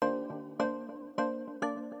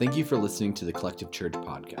Thank you for listening to the Collective Church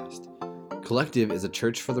podcast. Collective is a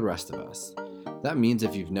church for the rest of us. That means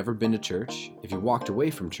if you've never been to church, if you walked away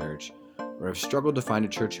from church, or have struggled to find a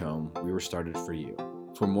church home, we were started for you.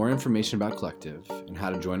 For more information about Collective and how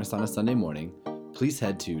to join us on a Sunday morning, please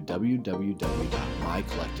head to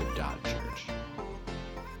www.mycollective.church.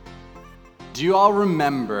 Do you all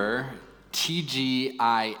remember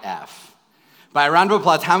TGIF? By a round of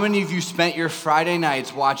applause, how many of you spent your Friday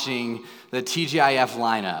nights watching the TGIF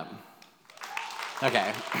lineup?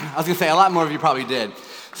 Okay, I was gonna say a lot more of you probably did.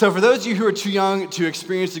 So for those of you who are too young to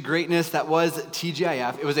experience the greatness that was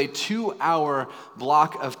TGIF, it was a 2-hour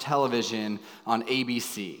block of television on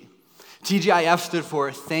ABC. TGIF stood for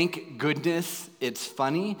Thank Goodness It's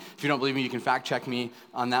Funny. If you don't believe me, you can fact check me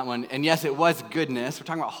on that one. And yes, it was goodness. We're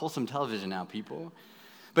talking about wholesome television now, people.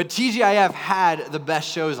 But TGIF had the best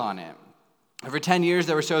shows on it. For 10 years,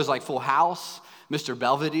 there were shows like Full House, Mr.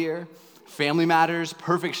 Belvedere, Family Matters,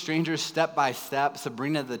 Perfect Strangers, Step by Step,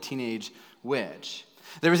 Sabrina the Teenage Witch.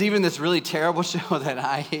 There was even this really terrible show that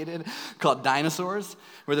I hated called Dinosaurs,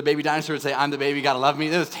 where the baby dinosaur would say, "I'm the baby, gotta love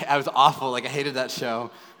me." I was awful. Like, I hated that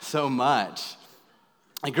show so much.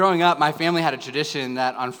 And growing up, my family had a tradition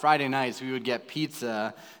that on Friday nights we would get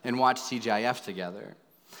pizza and watch TGIF together.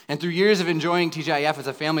 And through years of enjoying TGIF as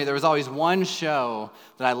a family, there was always one show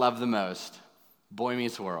that I loved the most: Boy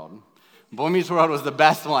Meets World. Boy Meets World was the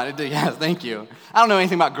best one. Yes, thank you. I don't know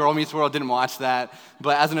anything about Girl Meets World, didn't watch that,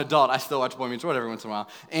 but as an adult, I still watch Boy Meets World every once in a while.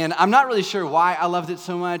 And I'm not really sure why I loved it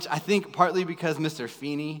so much. I think partly because Mr.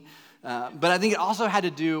 Feeney, but I think it also had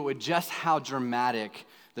to do with just how dramatic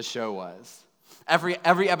the show was.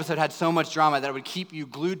 Every episode had so much drama that it would keep you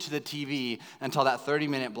glued to the TV until that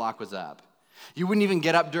 30-minute block was up. You wouldn't even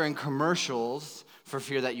get up during commercials for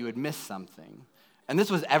fear that you would miss something. And this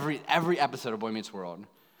was every episode of Boy Meets World.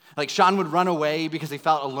 Like, Sean would run away because he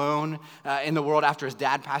felt alone in the world after his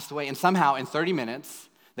dad passed away, and somehow in 30 minutes,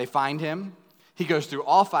 they find him. He goes through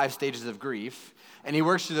all 5 stages of grief, and he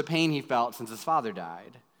works through the pain he felt since his father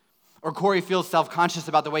died. Or Corey feels self-conscious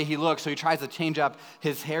about the way he looks, so he tries to change up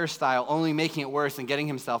his hairstyle, only making it worse and getting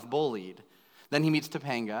himself bullied. Then he meets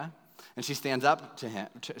Topanga, and she stands up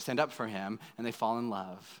for him, and they fall in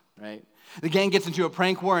love, right? The gang gets into a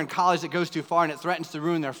prank war in college that goes too far, and it threatens to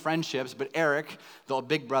ruin their friendships, but Eric, the old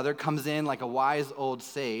big brother, comes in like a wise old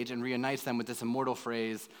sage and reunites them with this immortal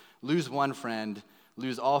phrase: lose one friend,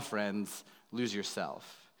 lose all friends, lose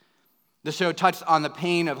yourself. The show touched on the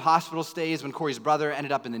pain of hospital stays when Corey's brother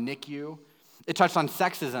ended up in the NICU. It touched on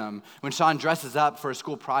sexism when Sean dresses up for a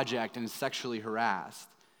school project and is sexually harassed.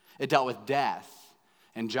 It dealt with death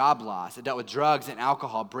and job loss. It dealt with drugs and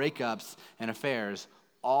alcohol, breakups and affairs,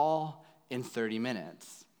 all in 30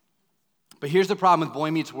 minutes. But here's the problem with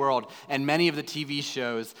Boy Meets World and many of the TV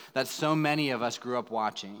shows that so many of us grew up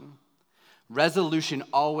watching. Resolution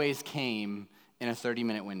always came in a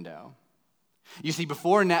 30-minute window. You see,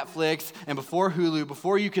 before Netflix and before Hulu,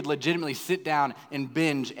 before you could legitimately sit down and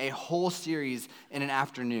binge a whole series in an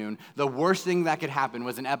afternoon, the worst thing that could happen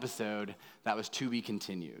was an episode that was to be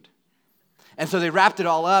continued. And so they wrapped it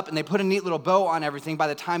all up and they put a neat little bow on everything by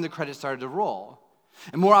the time the credits started to roll.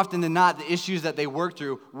 And more often than not, the issues that they worked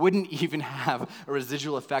through wouldn't even have a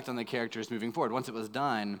residual effect on the characters moving forward. Once it was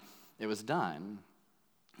done, it was done.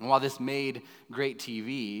 And while this made great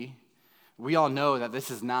TV, we all know that this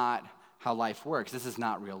is not how life works. This is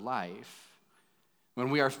not real life. When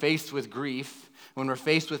we are faced with grief, when we're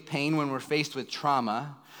faced with pain, when we're faced with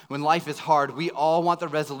trauma, when life is hard, we all want the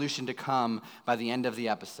resolution to come by the end of the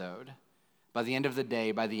episode, by the end of the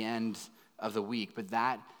day, by the end of the week. But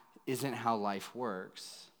that isn't how life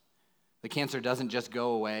works. The cancer doesn't just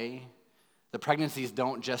go away. The pregnancies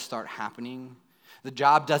don't just start happening. The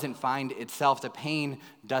job doesn't find itself. The pain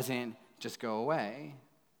doesn't just go away.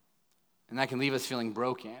 And that can leave us feeling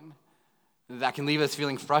broken. That can leave us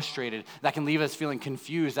feeling frustrated. That can leave us feeling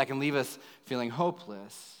confused. That can leave us feeling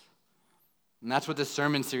hopeless. And that's what this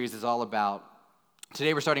sermon series is all about.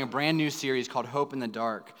 Today we're starting a brand new series called Hope in the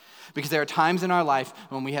Dark, because there are times in our life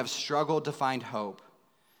when we have struggled to find hope.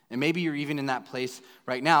 And maybe you're even in that place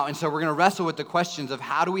right now. And so we're going to wrestle with the questions of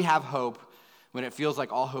how do we have hope when it feels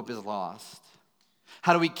like all hope is lost?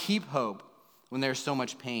 How do we keep hope when there's so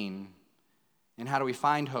much pain? And how do we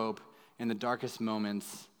find hope in the darkest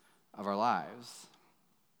moments of our lives?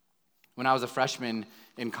 When I was a freshman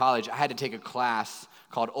in college, I had to take a class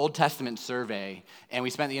called Old Testament Survey, and we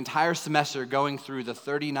spent the entire semester going through the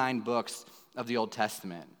 39 books of the Old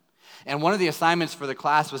Testament. And one of the assignments for the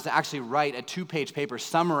class was to actually write a 2-page paper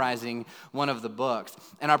summarizing one of the books.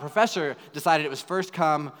 And our professor decided it was first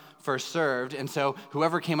come, first served, and so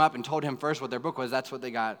whoever came up and told him first what their book was, that's what they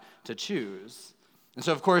got to choose. And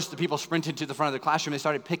so, of course, the people sprinted to the front of the classroom. They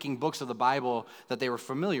started picking books of the Bible that they were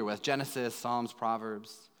familiar with, Genesis, Psalms,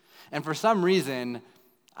 Proverbs. And for some reason,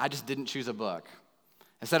 I just didn't choose a book.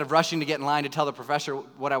 Instead of rushing to get in line to tell the professor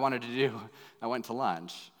what I wanted to do, I went to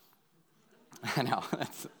lunch. I know, in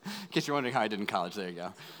case you're wondering how I did in college, there you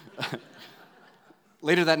go.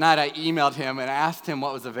 Later that night, I emailed him and I asked him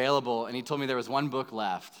what was available, and he told me there was one book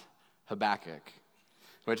left, Habakkuk,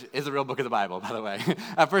 which is a real book of the Bible, by the way.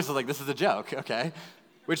 At first, I was like, this is a joke, okay?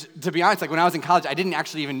 Which, to be honest, like when I was in college, I didn't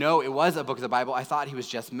actually even know it was a book of the Bible. I thought he was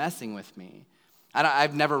just messing with me.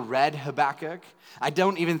 I've never read Habakkuk. I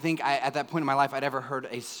don't even think at that point in my life I'd ever heard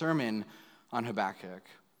a sermon on Habakkuk.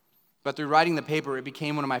 But through writing the paper, it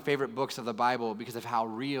became one of my favorite books of the Bible because of how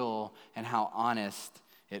real and how honest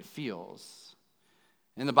it feels.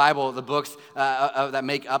 In the Bible, the books that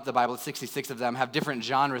make up the Bible, 66 of them, have different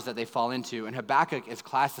genres that they fall into, and Habakkuk is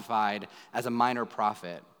classified as a minor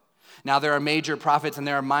prophet. Now, there are major prophets and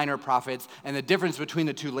there are minor prophets, and the difference between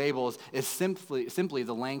the two labels is simply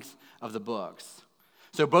the length of the books.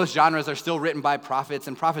 So both genres are still written by prophets,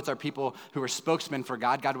 and prophets are people who are spokesmen for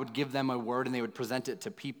God. God would give them a word and they would present it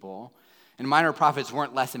to people. And minor prophets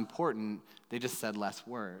weren't less important, they just said less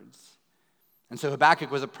words. And so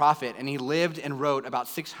Habakkuk was a prophet, and he lived and wrote about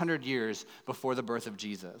 600 years before the birth of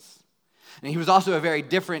Jesus. And he was also a very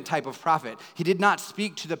different type of prophet. He did not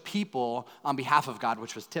speak to the people on behalf of God,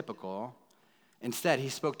 which was typical. Instead, he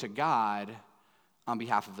spoke to God on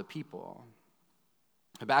behalf of the people.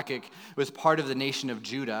 Habakkuk was part of the nation of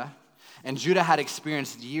Judah, and Judah had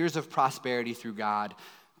experienced years of prosperity through God,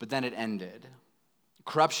 but then it ended.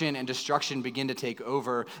 Corruption and destruction begin to take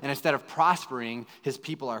over, and instead of prospering, his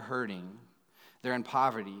people are hurting. They're in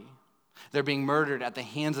poverty. They're being murdered at the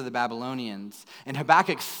hands of the Babylonians. And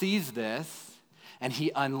Habakkuk sees this, and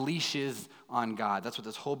he unleashes on God. That's what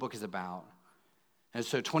this whole book is about. And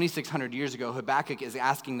so 2,600 years ago, Habakkuk is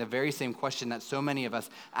asking the very same question that so many of us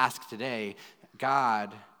ask today.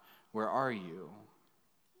 God, where are you?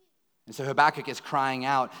 And so Habakkuk is crying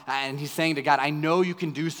out, and he's saying to God, I know you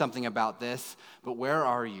can do something about this, but where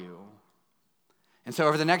are you? And so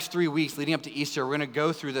over the next 3 weeks leading up to Easter, we're going to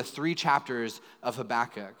go through the 3 chapters of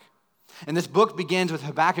Habakkuk. And this book begins with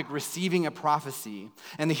Habakkuk receiving a prophecy.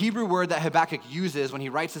 And the Hebrew word that Habakkuk uses when he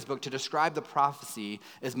writes this book to describe the prophecy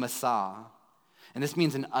is masah. And this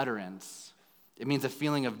means an utterance. It means a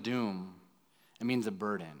feeling of doom. It means a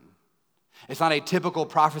burden. It's not a typical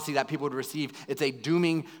prophecy that people would receive. It's a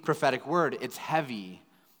dooming prophetic word. It's heavy.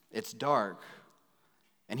 It's dark.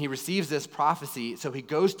 And he receives this prophecy, so he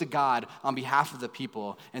goes to God on behalf of the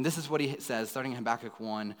people. And this is what he says, starting in Habakkuk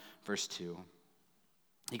 1, verse 2.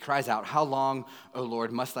 He cries out, how long, O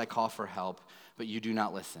Lord, must I call for help, but you do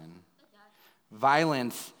not listen?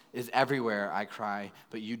 Violence is everywhere, I cry,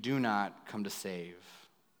 but you do not come to save.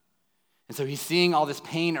 And so he's seeing all this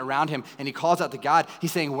pain around him, and he calls out to God.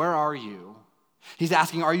 He's saying, where are you? He's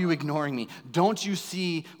asking, are you ignoring me? Don't you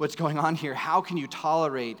see what's going on here? How can you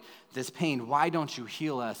tolerate this pain? Why don't you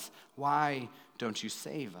heal us? Why don't you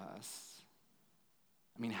save us?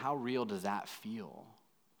 I mean, how real does that feel?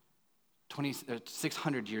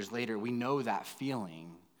 600 years later, we know that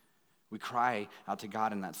feeling. We cry out to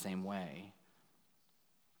God in that same way.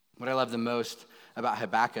 What I love the most about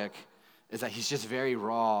Habakkuk is that he's just very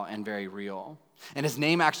raw and very real. And his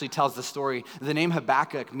name actually tells the story. The name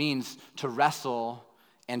Habakkuk means to wrestle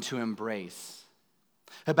and to embrace.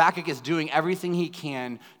 Habakkuk is doing everything he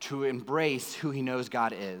can to embrace who he knows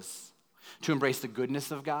God is, to embrace the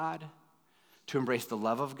goodness of God, to embrace the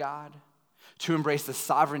love of God, to embrace the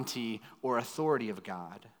sovereignty or authority of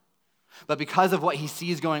God. But because of what he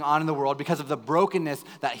sees going on in the world, because of the brokenness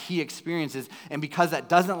that he experiences, and because that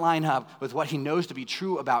doesn't line up with what he knows to be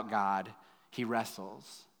true about God, he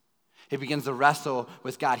wrestles. He begins to wrestle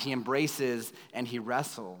with God. He embraces and he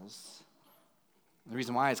wrestles. The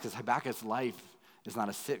reason why is because Habakkuk's life is not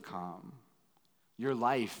a sitcom. Your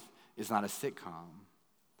life is not a sitcom.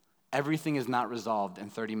 Everything is not resolved in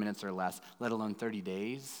 30 minutes or less, let alone 30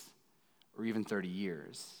 days or even 30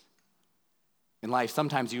 years. In life,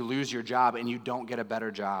 sometimes you lose your job and you don't get a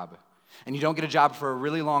better job. And you don't get a job for a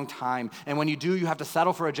really long time. And when you do, you have to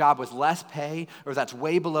settle for a job with less pay or that's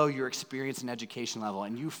way below your experience and education level,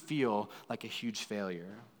 and you feel like a huge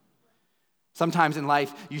failure. Sometimes in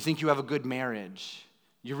life, you think you have a good marriage.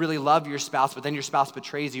 You really love your spouse, but then your spouse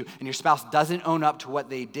betrays you, and your spouse doesn't own up to what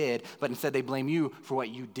they did, but instead they blame you for what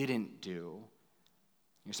you didn't do.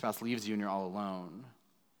 Your spouse leaves you and you're all alone.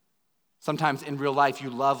 Sometimes in real life, you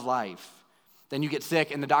love life. Then you get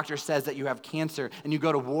sick and the doctor says that you have cancer and you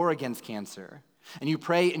go to war against cancer. And you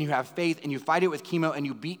pray and you have faith and you fight it with chemo and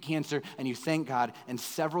you beat cancer and you thank God, and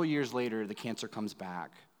several years later the cancer comes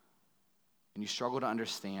back. and you struggle to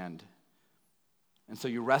understand. And so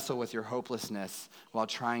you wrestle with your hopelessness while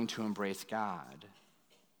trying to embrace God.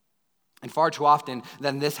 And far too often,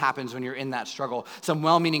 then this happens when you're in that struggle. Some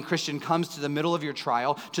well-meaning Christian comes to the middle of your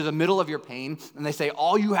trial, to the middle of your pain, and they say,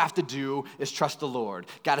 all you have to do is trust the Lord.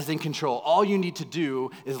 God is in control. All you need to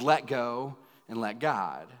do is let go and let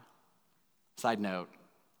God. Side note,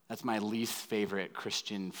 that's my least favorite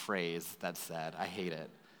Christian phrase that's said. I hate it.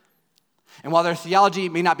 And while their theology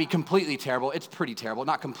may not be completely terrible, it's pretty terrible,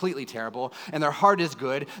 not completely terrible, and their heart is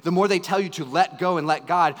good, the more they tell you to let go and let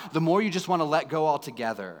God, the more you just want to let go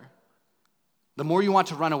altogether. The more you want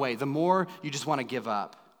to run away, the more you just want to give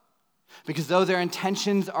up. Because though their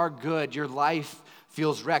intentions are good, your life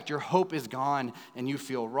feels wrecked, your hope is gone, and you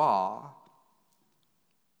feel raw.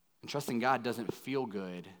 And trusting God doesn't feel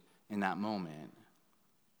good in that moment.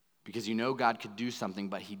 Because you know God could do something,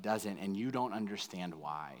 but he doesn't, and you don't understand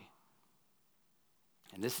why.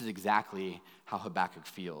 And this is exactly how Habakkuk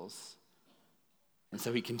feels. And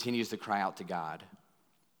so he continues to cry out to God.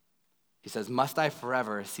 He says, must I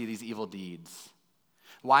forever see these evil deeds?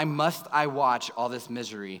 Why must I watch all this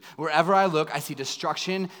misery? Wherever I look, I see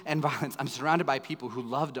destruction and violence. I'm surrounded by people who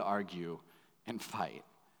love to argue and fight.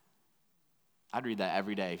 I'd read that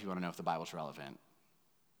every day if you want to know if the Bible's relevant.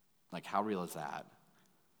 Like, how real is that?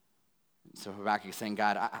 So Habakkuk is saying,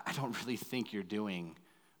 God, I don't really think you're doing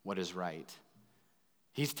what is right.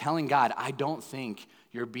 He's telling God, I don't think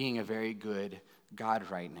you're being a very good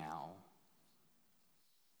God right now.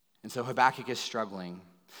 And so Habakkuk is struggling.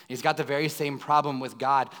 He's got the very same problem with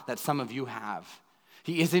God that some of you have.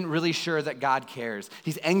 He isn't really sure that God cares.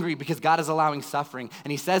 He's angry because God is allowing suffering.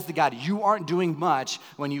 And he says to God, you aren't doing much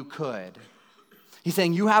when you could. He's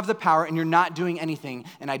saying, you have the power and you're not doing anything,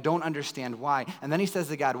 and I don't understand why. And then he says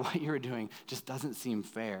to God, what you're doing just doesn't seem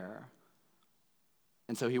fair.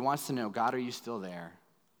 And so he wants to know, God, are you still there?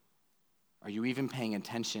 Are you even paying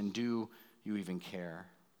attention? Do you even care?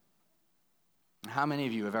 How many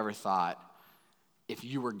of you have ever thought, if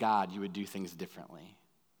you were God, you would do things differently?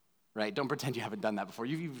 Right? Don't pretend you haven't done that before.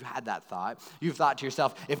 You've had that thought. You've thought to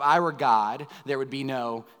yourself, if I were God, there would be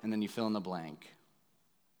no, and then you fill in the blank.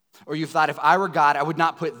 Or you've thought, if I were God, I would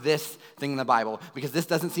not put this thing in the Bible because this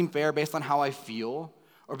doesn't seem fair based on how I feel,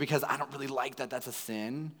 or because I don't really like that that's a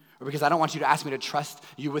sin, or because I don't want you to ask me to trust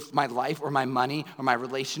you with my life or my money or my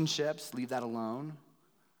relationships. Leave that alone.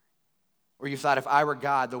 Or you thought, if I were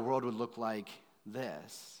God, the world would look like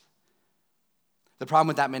this. The problem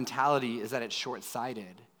with that mentality is that it's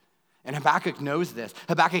short-sighted. And Habakkuk knows this.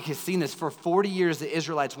 Habakkuk has seen this. For 40 years, the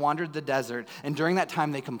Israelites wandered the desert, and during that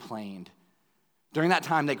time, they complained. During that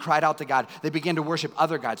time, they cried out to God. They began to worship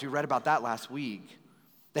other gods. We read about that last week.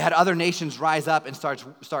 They had other nations rise up and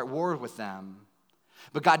start war with them.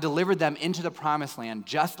 But God delivered them into the promised land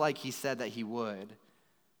just like he said that he would.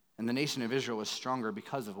 And the nation of Israel was stronger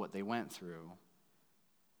because of what they went through.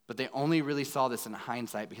 But they only really saw this in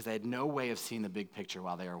hindsight because they had no way of seeing the big picture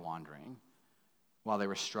while they were wandering, while they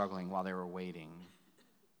were struggling, while they were waiting.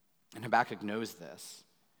 And Habakkuk knows this.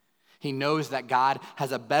 He knows that God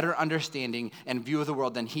has a better understanding and view of the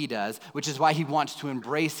world than he does, which is why he wants to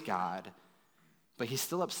embrace God. But he's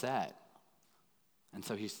still upset. And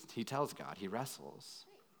so he tells God, he wrestles.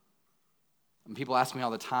 And people ask me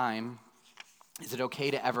all the time, is it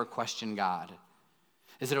okay to ever question God?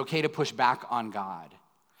 Is it okay to push back on God?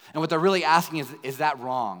 And what they're really asking is that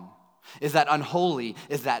wrong? Is that unholy?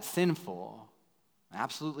 Is that sinful?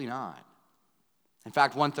 Absolutely not. In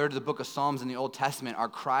fact, 1/3 of the book of Psalms in the Old Testament are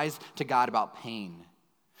cries to God about pain.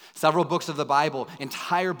 Several books of the Bible,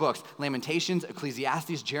 entire books, Lamentations,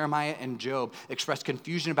 Ecclesiastes, Jeremiah, and Job, express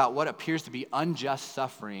confusion about what appears to be unjust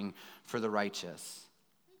suffering for the righteous.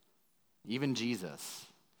 Even Jesus,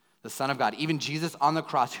 the Son of God, even Jesus on the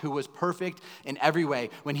cross, who was perfect in every way,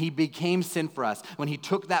 when he became sin for us, when he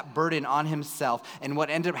took that burden on himself, and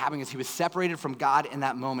what ended up happening is he was separated from God in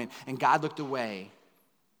that moment, and God looked away.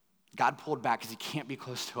 God pulled back because he can't be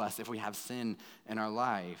close to us if we have sin in our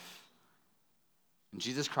life. And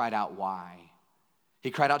Jesus cried out, why?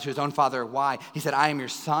 He cried out to his own Father, why? He said, I am your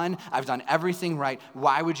son. I've done everything right.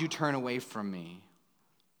 Why would you turn away from me?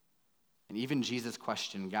 And even Jesus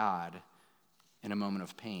questioned God in a moment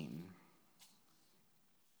of pain.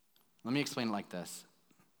 Let me explain it like this.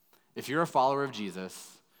 If you're a follower of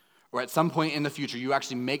Jesus, or at some point in the future, you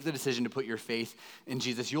actually make the decision to put your faith in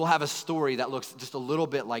Jesus, you'll have a story that looks just a little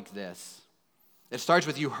bit like this. It starts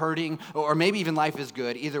with you hurting, or maybe even life is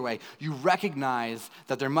good. Either way, you recognize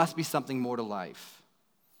that there must be something more to life.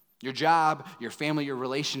 Your job, your family, your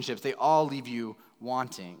relationships, they all leave you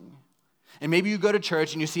wanting. And maybe you go to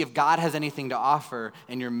church and you see if God has anything to offer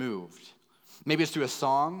and you're moved. Maybe it's through a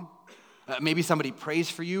song, Maybe somebody prays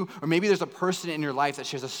for you, or maybe there's a person in your life that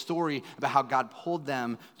shares a story about how God pulled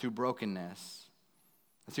them through brokenness.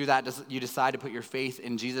 And through that, you decide to put your faith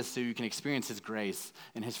in Jesus so you can experience his grace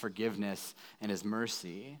and his forgiveness and his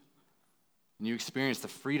mercy. And you experience the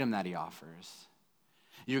freedom that he offers.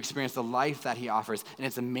 You experience the life that he offers, and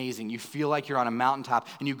it's amazing. You feel like you're on a mountaintop,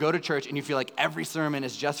 and you go to church, and you feel like every sermon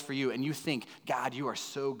is just for you, and you think, God, you are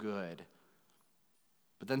so good.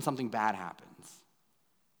 But then something bad happens.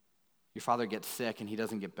 Your father gets sick, and he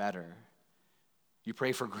doesn't get better. You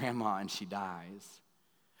pray for grandma, and she dies.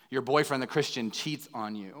 Your boyfriend, the Christian, cheats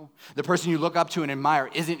on you. The person you look up to and admire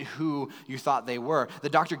isn't who you thought they were. The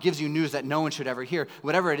doctor gives you news that no one should ever hear.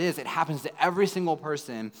 Whatever it is, it happens to every single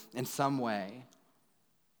person in some way.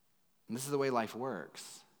 And this is the way life works.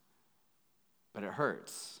 But it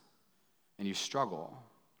hurts, and you struggle.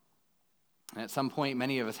 And at some point,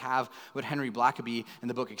 many of us have what Henry Blackaby in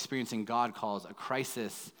the book Experiencing God calls a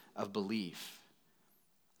crisis of belief.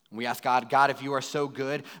 And we ask God, if you are so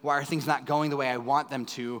good, why are things not going the way I want them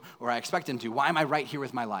to or I expect them to? Why am I right here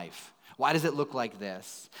with my life? Why does it look like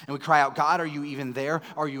this? And we cry out, God, are you even there?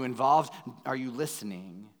 Are you involved? Are you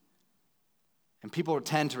listening? And people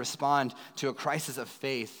tend to respond to a crisis of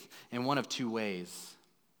faith in one of two ways.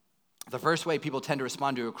 The first way people tend to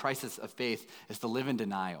respond to a crisis of faith is to live in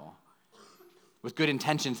denial. With good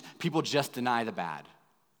intentions, people just deny the bad,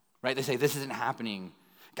 right? They say, this isn't happening.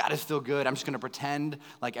 God is still good. I'm just going to pretend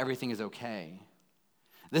like everything is okay.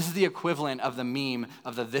 This is the equivalent of the meme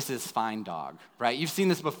of the "this is fine" dog, right? You've seen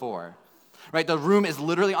this before, right? The room is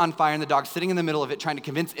literally on fire and the dog's sitting in the middle of it trying to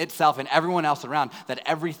convince itself and everyone else around that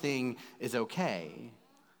everything is okay.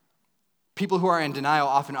 People who are in denial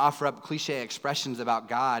often offer up cliche expressions about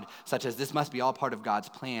God, such as, this must be all part of God's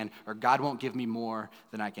plan, or God won't give me more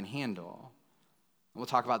than I can handle. We'll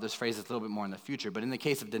talk about those phrases a little bit more in the future, but in the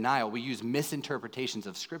case of denial, we use misinterpretations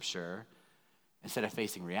of Scripture instead of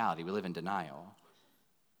facing reality. We live in denial.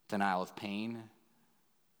 Denial of pain,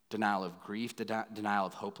 denial of grief, denial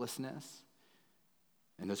of hopelessness.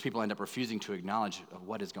 And those people end up refusing to acknowledge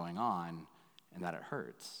what is going on and that it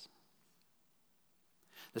hurts.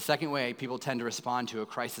 The second way people tend to respond to a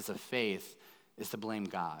crisis of faith is to blame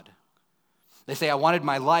God. They say, I wanted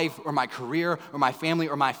my life or my career or my family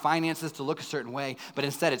or my finances to look a certain way, but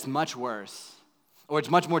instead it's much worse. Or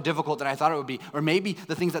it's much more difficult than I thought it would be. Or maybe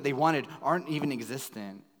the things that they wanted aren't even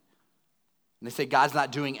existent. And they say, God's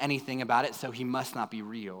not doing anything about it, so he must not be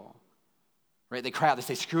real. Right? They cry out, they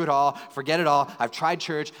say, screw it all, forget it all. I've tried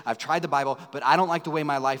church, I've tried the Bible, but I don't like the way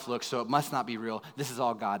my life looks, so it must not be real. This is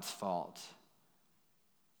all God's fault.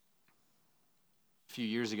 A few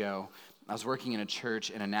years ago, I was working in a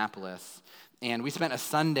church in Annapolis, and we spent a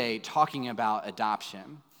Sunday talking about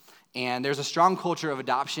adoption. And there's a strong culture of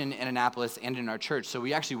adoption in Annapolis and in our church, so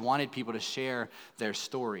we actually wanted people to share their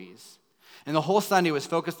stories. And the whole Sunday was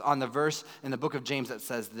focused on the verse in the book of James that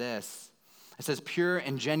says this. It says, pure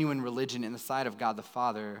and genuine religion in the sight of God the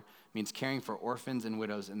Father means caring for orphans and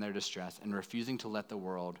widows in their distress and refusing to let the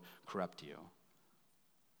world corrupt you.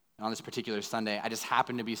 And on this particular Sunday, I just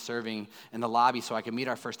happened to be serving in the lobby so I could meet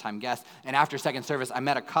our first-time guests. And after second service, I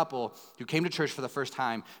met a couple who came to church for the first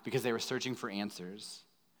time because they were searching for answers.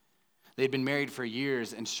 They'd been married for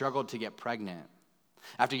years and struggled to get pregnant.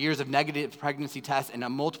 After years of negative pregnancy tests and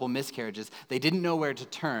multiple miscarriages, they didn't know where to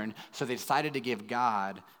turn, so they decided to give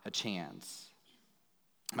God a chance.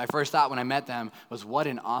 My first thought when I met them was, what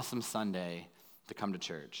an awesome Sunday to come to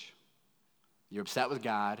church. You're upset with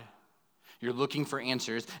God. You're looking for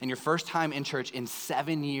answers, and your first time in church in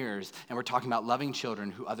 7 years, and we're talking about loving children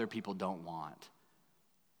who other people don't want,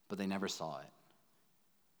 but they never saw it.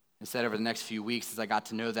 Instead, over the next few weeks, as I got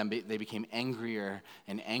to know them, they became angrier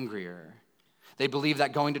and angrier. They believed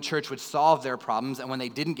that going to church would solve their problems, and when they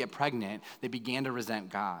didn't get pregnant, they began to resent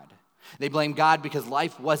God. They blamed God because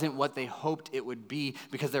life wasn't what they hoped it would be,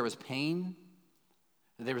 because there was pain,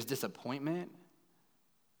 there was disappointment,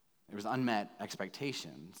 there was unmet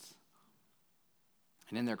expectations.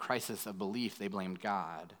 And in their crisis of belief, they blamed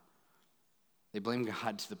God. They blamed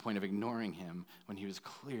God to the point of ignoring him when he was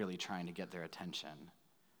clearly trying to get their attention.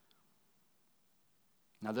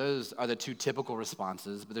 Now, those are the two typical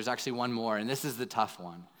responses, but there's actually one more, and this is the tough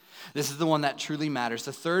one. This is the one that truly matters.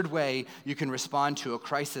 The third way you can respond to a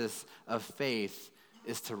crisis of faith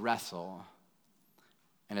is to wrestle,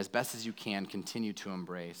 and as best as you can, continue to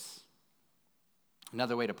embrace.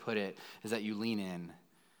 Another way to put it is that you lean in.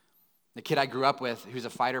 The kid I grew up with, who's a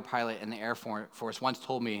fighter pilot in the Air Force, once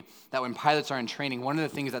told me that when pilots are in training, one of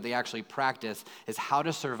the things that they actually practice is how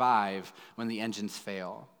to survive when the engines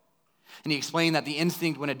fail. And he explained that the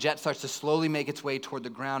instinct when a jet starts to slowly make its way toward the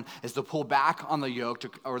ground is to pull back on the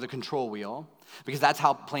yoke or the control wheel, because that's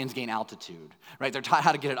how planes gain altitude, right? They're taught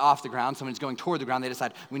how to get it off the ground. So when it's going toward the ground, they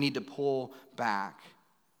decide we need to pull back.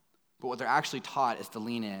 But what they're actually taught is to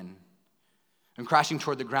lean in. And crashing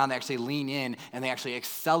toward the ground, they actually lean in and they actually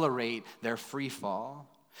accelerate their free fall.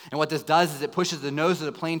 And what this does is it pushes the nose of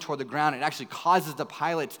the plane toward the ground. It actually causes the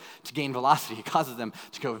pilots to gain velocity. It causes them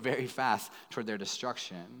to go very fast toward their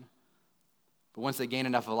destruction. But once they gain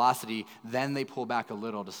enough velocity, then they pull back a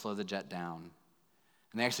little to slow the jet down.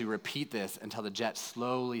 And they actually repeat this until the jet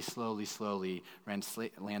slowly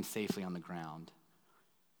lands safely on the ground.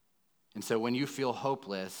 And so when you feel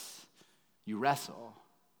hopeless, you wrestle,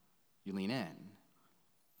 you lean in.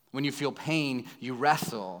 When you feel pain, you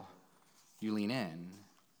wrestle, you lean in.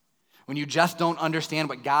 When you just don't understand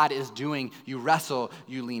what God is doing, you wrestle,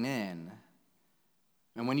 you lean in.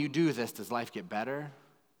 And when you do this, does life get better?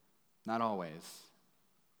 Not always.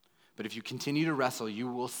 But if you continue to wrestle, you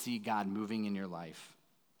will see God moving in your life.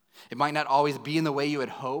 It might not always be in the way you had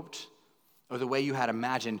hoped or the way you had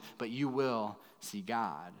imagined, but you will see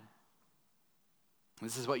God.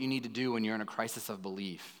 This is what you need to do when you're in a crisis of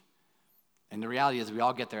belief. And the reality is we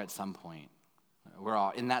all get there at some point. We're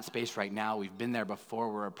all in that space right now. We've been there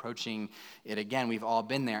before. We're approaching it again. We've all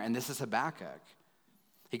been there. And this is Habakkuk.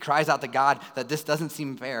 He cries out to God that this doesn't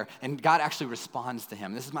seem fair. And God actually responds to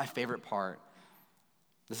him. This is my favorite part.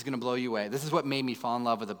 This is going to blow you away. This is what made me fall in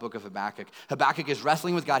love with the book of Habakkuk. Habakkuk is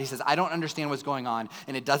wrestling with God. He says, I don't understand what's going on,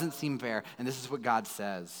 and it doesn't seem fair. And this is what God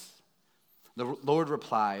says. The Lord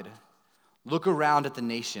replied, look around at the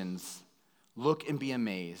nations. Look and be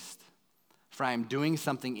amazed. For I am doing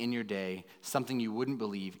something in your day, something you wouldn't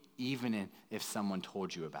believe, even if someone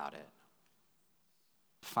told you about it.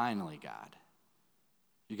 Finally, God,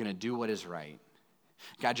 you're going to do what is right.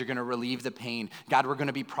 God, you're going to relieve the pain. God, we're going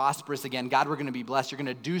to be prosperous again. God, we're going to be blessed. You're going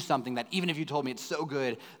to do something that even if you told me it's so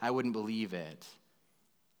good, I wouldn't believe it.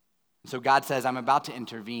 So God says, I'm about to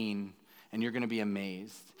intervene, and you're going to be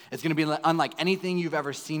amazed. It's going to be unlike anything you've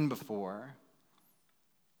ever seen before.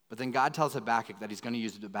 But then God tells Habakkuk that he's going to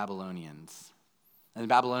use the Babylonians. And the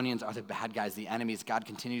Babylonians are the bad guys, the enemies. God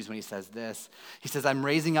continues when he says this. He says, I'm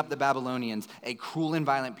raising up the Babylonians, a cruel and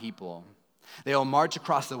violent people. They will march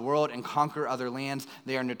across the world and conquer other lands.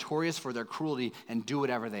 They are notorious for their cruelty and do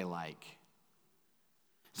whatever they like.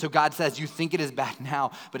 So God says, you think it is bad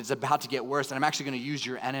now, but it's about to get worse. And I'm actually going to use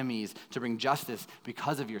your enemies to bring justice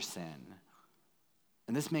because of your sin.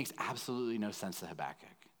 And this makes absolutely no sense to Habakkuk.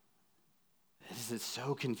 This is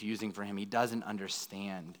so confusing for him. He doesn't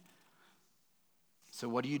understand. So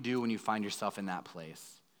what do you do when you find yourself in that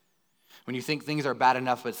place? When you think things are bad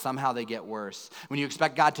enough, but somehow they get worse. When you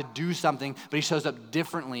expect God to do something, but he shows up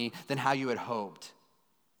differently than how you had hoped.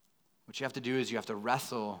 What you have to do is you have to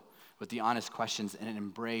wrestle with the honest questions and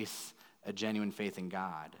embrace a genuine faith in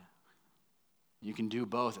God. You can do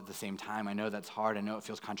both at the same time. I know that's hard. I know it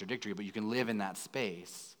feels contradictory, but you can live in that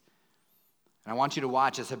space. And I want you to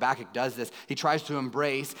watch as Habakkuk does this. He tries to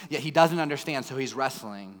embrace, yet he doesn't understand, so he's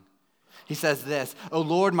wrestling. He says this, O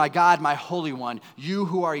Lord, my God, my Holy One, you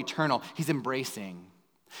who are eternal. He's embracing.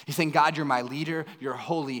 He's saying, God, you're my leader. You're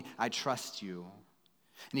holy. I trust you.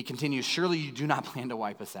 And he continues, surely you do not plan to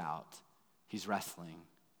wipe us out. He's wrestling.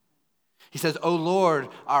 He says, O Lord,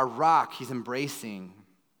 our rock. He's embracing.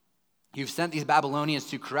 You've sent these Babylonians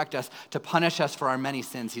to correct us, to punish us for our many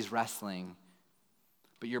sins. He's wrestling.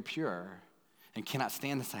 But you're pure and cannot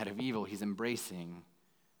stand the sight of evil. He's embracing.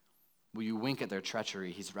 Will you wink at their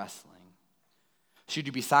treachery? He's wrestling. Should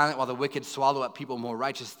you be silent while the wicked swallow up people more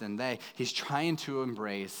righteous than they? He's trying to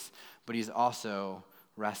embrace, but he's also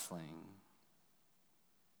wrestling.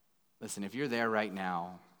 Listen, if you're there right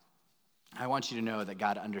now, I want you to know that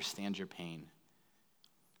God understands your pain.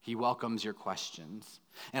 He welcomes your questions.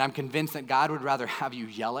 And I'm convinced that God would rather have you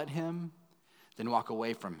yell at him than walk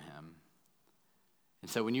away from him. And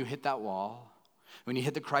so when you hit that wall, when you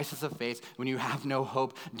hit the crisis of faith, when you have no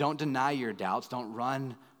hope, don't deny your doubts. Don't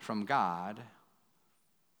run from God.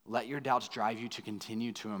 Let your doubts drive you to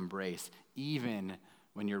continue to embrace, even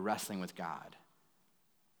when you're wrestling with God.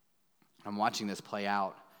 I'm watching this play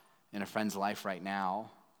out in a friend's life right now.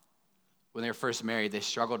 When they were first married, they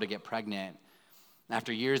struggled to get pregnant.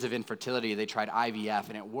 After years of infertility, they tried IVF,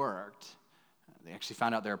 and it worked. They actually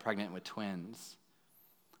found out they were pregnant with twins.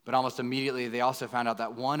 But almost immediately, they also found out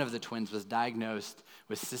that one of the twins was diagnosed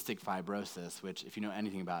with cystic fibrosis, which, if you know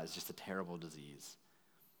anything about it, is just a terrible disease.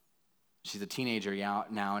 She's a teenager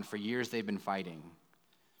now, and for years they've been fighting.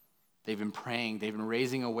 They've been praying, they've been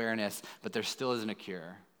raising awareness, but there still isn't a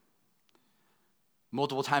cure.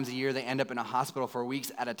 Multiple times a year, they end up in a hospital for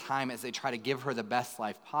weeks at a time as they try to give her the best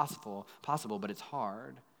life possible, but it's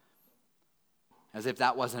hard. As if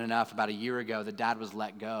that wasn't enough, about a year ago, the dad was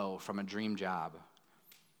let go from a dream job.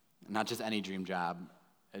 Not just any dream job,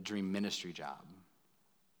 a dream ministry job.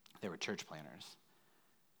 They were church planners.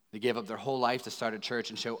 They gave up their whole life to start a church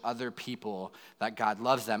and show other people that God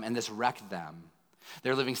loves them, and this wrecked them.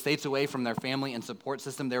 They're living states away from their family and support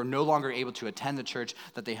system. They're no longer able to attend the church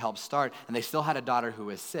that they helped start, and they still had a daughter who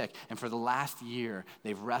was sick. And for the last year,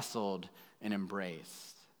 they've wrestled and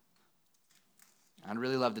embraced. I'd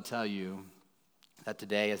really love to tell you that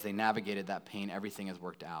today, as they navigated that pain, everything has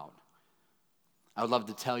worked out. I would love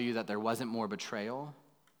to tell you that there wasn't more betrayal.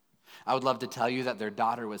 I would love to tell you that their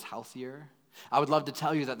daughter was healthier. I would love to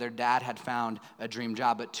tell you that their dad had found a dream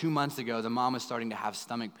job, but 2 months ago, the mom was starting to have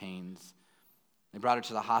stomach pains. They brought her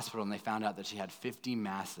to the hospital, and they found out that she had 50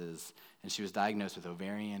 masses, and she was diagnosed with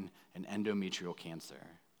ovarian and endometrial cancer.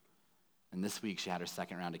 And this week, she had her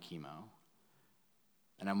second round of chemo.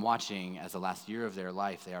 And I'm watching, as the last year of their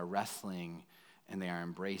life, they are wrestling and they are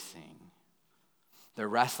embracing. They're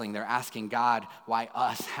wrestling, they're asking God, why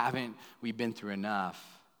us? Haven't we been through enough?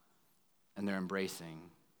 And they're embracing.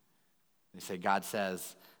 They say, God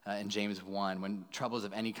says in James 1, when troubles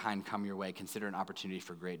of any kind come your way, consider an opportunity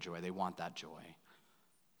for great joy. They want that joy.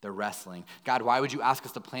 They're wrestling. God, why would you ask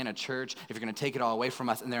us to plant a church if you're going to take it all away from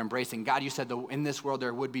us? And they're embracing. God, you said in this world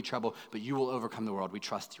there would be trouble, but you will overcome the world. We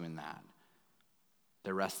trust you in that.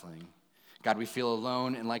 They're wrestling. God, we feel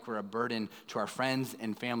alone and like we're a burden to our friends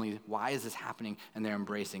and family. Why is this happening? And they're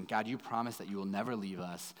embracing. God, you promise that you will never leave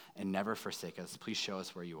us and never forsake us. Please show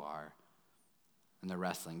us where you are. And they're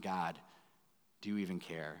wrestling. God, do you even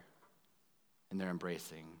care? And they're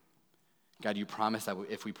embracing. God, you promise that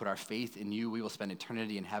if we put our faith in you, we will spend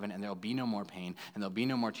eternity in heaven, and there will be no more pain, and there will be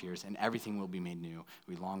no more tears, and everything will be made new.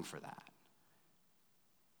 We long for that.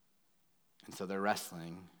 And so they're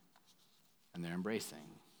wrestling, and they're embracing.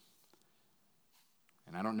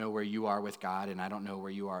 And I don't know where you are with God, and I don't know where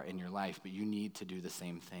you are in your life, but you need to do the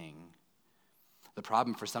same thing. The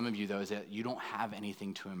problem for some of you, though, is that you don't have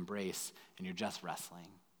anything to embrace, and you're just wrestling.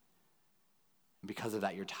 And because of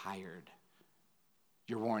that, you're tired.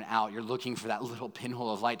 You're worn out. You're looking for that little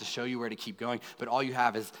pinhole of light to show you where to keep going, but all you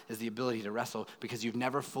have is the ability to wrestle because you've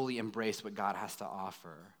never fully embraced what God has to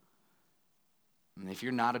offer. And if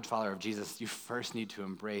you're not a follower of Jesus, you first need to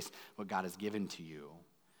embrace what God has given to you.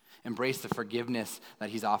 Embrace the forgiveness that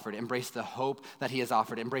he's offered. Embrace the hope that he has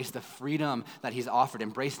offered. Embrace the freedom that he's offered.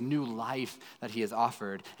 Embrace new life that he has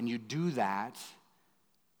offered. And you do that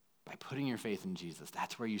by putting your faith in Jesus.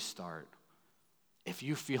 That's where you start. If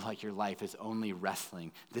you feel like your life is only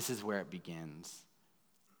wrestling, this is where it begins.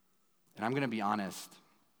 And I'm going to be honest.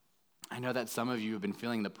 I know that some of you have been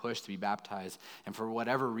feeling the push to be baptized, and for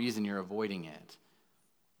whatever reason, you're avoiding it.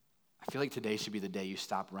 I feel like today should be the day you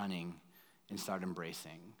stop running and start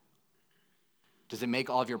embracing. Does it make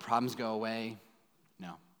all of your problems go away?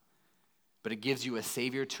 No. But it gives you a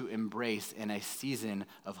Savior to embrace in a season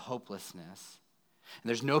of hopelessness. And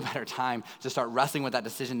there's no better time to start wrestling with that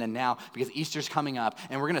decision than now, because Easter's coming up,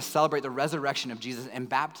 and we're going to celebrate the resurrection of Jesus, and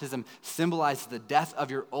baptism symbolizes the death of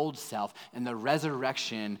your old self and the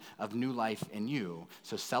resurrection of new life in you.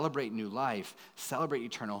 So celebrate new life, celebrate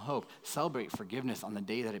eternal hope, celebrate forgiveness on the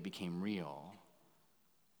day that it became real.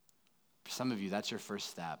 For some of you, that's your first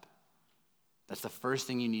step. That's the first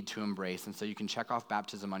thing you need to embrace. And so you can check off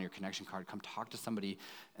baptism on your connection card. Come talk to somebody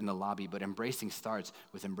in the lobby. But embracing starts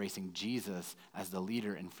with embracing Jesus as the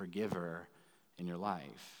leader and forgiver in your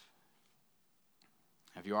life.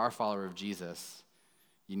 If you are a follower of Jesus,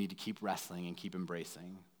 you need to keep wrestling and keep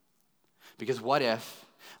embracing. Because what if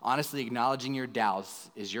honestly acknowledging your doubts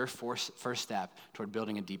is your first step toward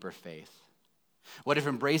building a deeper faith? What if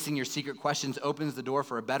embracing your secret questions opens the door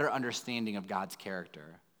for a better understanding of God's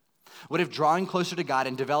character? What if drawing closer to God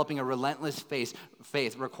and developing a relentless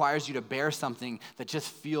faith requires you to bear something that just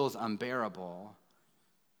feels unbearable?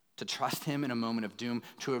 To trust him in a moment of doom,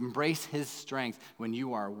 to embrace his strength when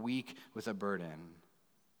you are weak with a burden?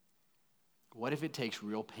 What if it takes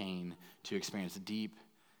real pain to experience deep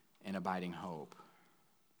and abiding hope?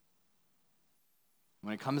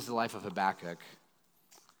 When it comes to the life of Habakkuk,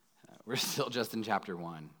 we're still just in chapter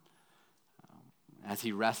 1. As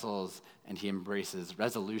he wrestles and he embraces,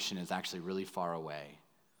 resolution is actually really far away.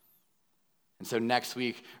 And so next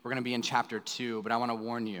week, we're going to be in chapter 2, but I want to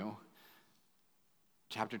warn you,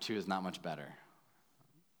 chapter 2 is not much better.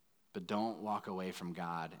 But don't walk away from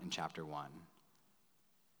God in chapter 1.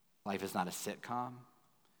 Life is not a sitcom.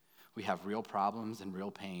 We have real problems and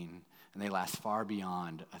real pain, and they last far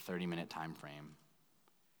beyond a 30-minute time frame.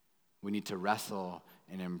 We need to wrestle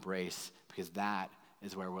and embrace, because that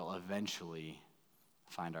is where we'll eventually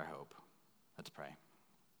find our hope. Let's pray.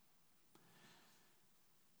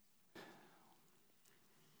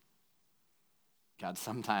 God,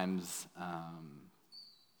 sometimes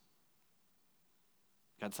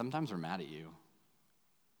we're mad at you.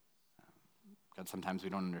 God, sometimes we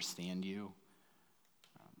don't understand you.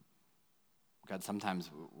 God,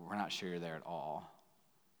 sometimes we're not sure you're there at all.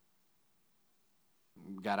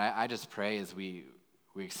 God, I just pray as we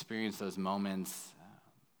experience those moments,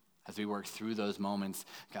 as we work through those moments,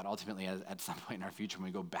 God, ultimately at some point in our future, when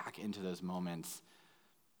we go back into those moments,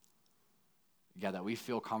 God, that we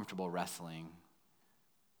feel comfortable wrestling,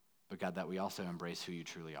 but God, that we also embrace who you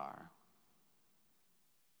truly are.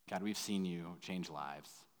 God, we've seen you change lives.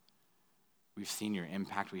 We've seen your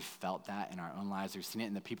impact. We've felt that in our own lives. We've seen it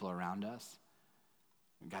in the people around us.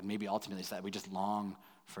 God, maybe ultimately it's that we just long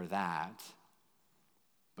for that.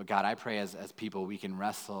 But God, I pray as people we can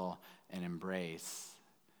wrestle and embrace.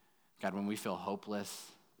 God, when we feel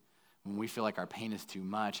hopeless, when we feel like our pain is too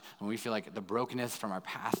much, when we feel like the brokenness from our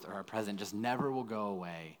past or our present just never will go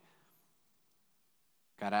away,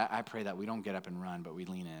 God, I pray that we don't get up and run, but we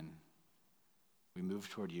lean in. We move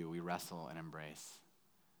toward you. We wrestle and embrace.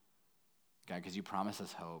 God, because you promise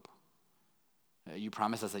us hope. You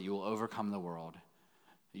promise us that you will overcome the world.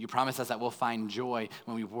 You promise us that we'll find joy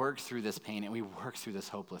when we work through this pain and we work through this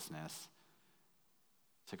hopelessness.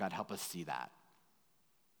 So God, help us see that.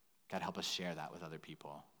 God, help us share that with other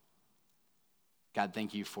people. God,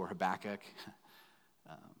 thank you for Habakkuk.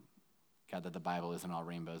 God, that the Bible isn't all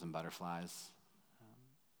rainbows and butterflies.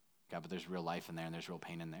 God, but there's real life in there and there's real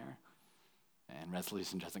pain in there. And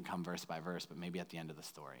resolution doesn't come verse by verse, but maybe at the end of the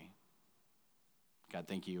story. God,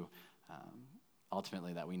 thank you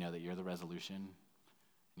ultimately that we know that you're the resolution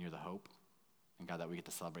and you're the hope. And God, that we get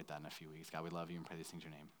to celebrate that in a few weeks. God, we love you and pray these things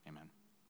in your name. Amen.